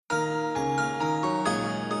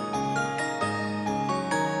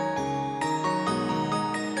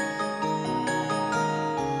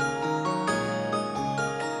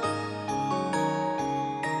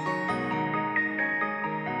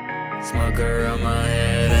Smoke around my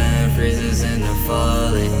head and freezes in the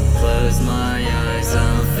falling. Close my eyes,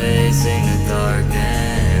 I'm facing the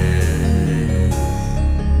darkness.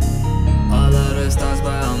 All of the stars,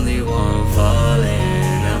 but I'm the one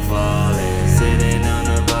falling. I'm falling. Sitting on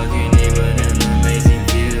a balcony with an amazing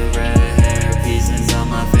view. Red hair, pieces on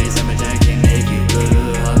my face, I'm a jacket navy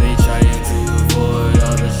blue. I'll be trying to avoid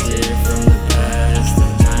all the shit from the past.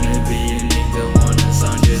 I'm trying to be unique, the one that's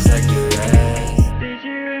on just like the rest.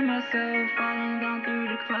 Picturing myself falling down through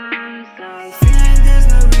the clouds. I feel like there's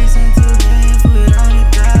no reason to live without a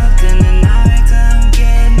doubt. In the night time,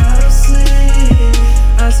 getting no sleep.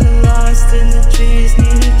 I'm so lost in the trees,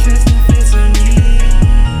 need a trust to feel so neat.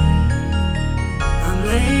 I'm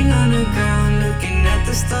laying on the ground, looking at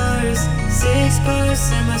the stars. 6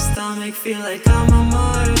 bars in my stomach, feel like I'm on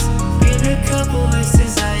Mars. Been a couple weeks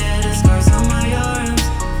since I had the scars on my arms.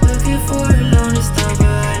 Looking for a lonely star, but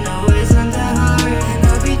I know it's not that hard. And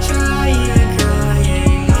I'll be trying and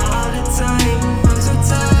crying all the time. I'm so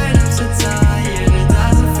tired, it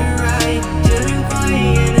doesn't feel right. Children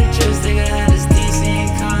crying in the church, think I had this DC in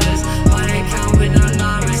colors. My account with no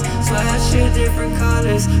numbers, sweatshirt different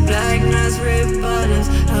colors. Black nights, ripped bottoms.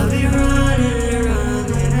 I'll be running and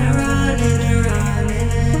running and running and running.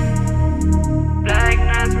 Black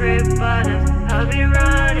nights, ripped bottoms. I'll be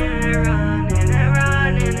running and running and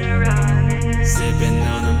running and running. Sipping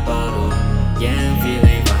on a bottle, yeah, I'm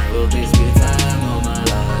feeling fine. Will this be the time of my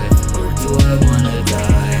life, or do I wanna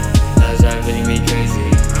die? That's driving me crazy,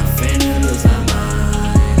 I'm finna lose my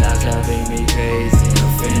mind. That's driving me crazy, I'm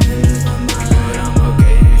finna lose my mind. But I'm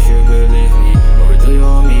okay, you should believe me, or do you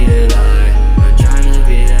want me to lie? I'm trying to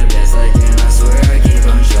be the best I can, I swear I keep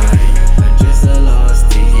on trying. I'm just a lost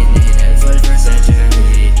teen in that 21st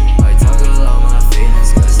century. I talk about my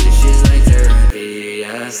feelings, cause this shit's like therapy.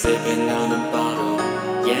 Yeah, sipping on a bottle,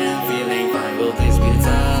 yeah, I'm feeling fine. Will this be the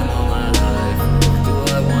time of my life, or do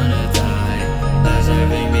I wanna die? That's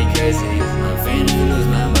driving me crazy, I'm finna lose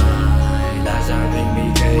my mind. That's driving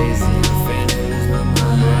me crazy, I'm finna lose my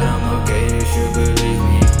mind. But I'm okay, you should believe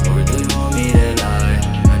me, or do you want me to lie?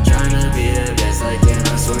 I'm trying to be the best I can,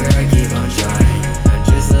 I swear I keep on trying. I'm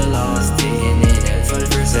just a lost teen in that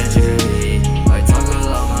 21st century. I talk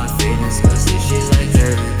about my feelings, cause this shit's like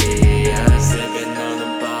therapy. Yeah, sipping on a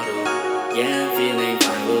bottle, yeah, I'm feeling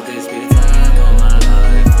fine. Will this be the time of my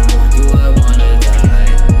life, or do I wanna die?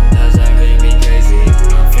 That's driving me crazy,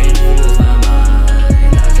 I'm finna lose my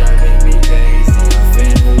mind. That's driving me crazy, I'm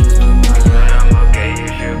finna lose my mind. But I'm okay, you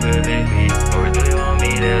should believe me, or do you want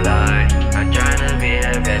me to lie? I'm trying to be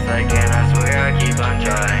the best I can, I swear I keep on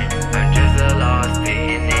trying. I'm just a lost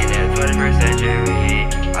teen in the 21st century.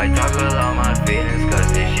 I talk about my feelings,